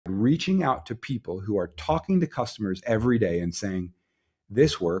reaching out to people who are talking to customers every day and saying,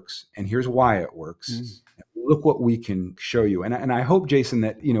 this works, and here's why it works. Look what we can show you. And I hope, Jason,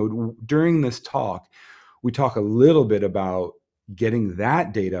 that, during this talk, we talk a little bit about getting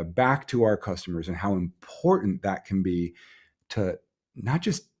that data back to our customers and how important that can be to not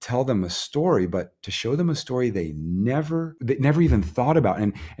just tell them a story, but to show them a story they never even thought about.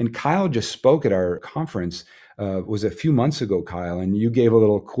 And Kyle just spoke at our conference, was a few months ago, Kyle, and you gave a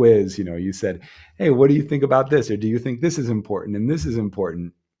little quiz. You said, hey, what do you think about this? Or do you think this is important and this is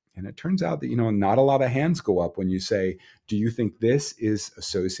important? And it turns out that, not a lot of hands go up when you say, do you think this is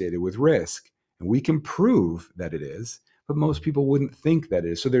associated with risk? And we can prove that it is, but most people wouldn't think that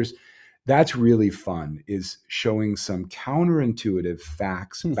it is. So that's really fun, is showing some counterintuitive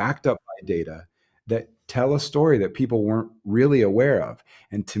facts backed up by data that tell a story that people weren't really aware of.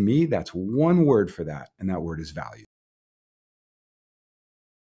 And to me, that's one word for that. And that word is value.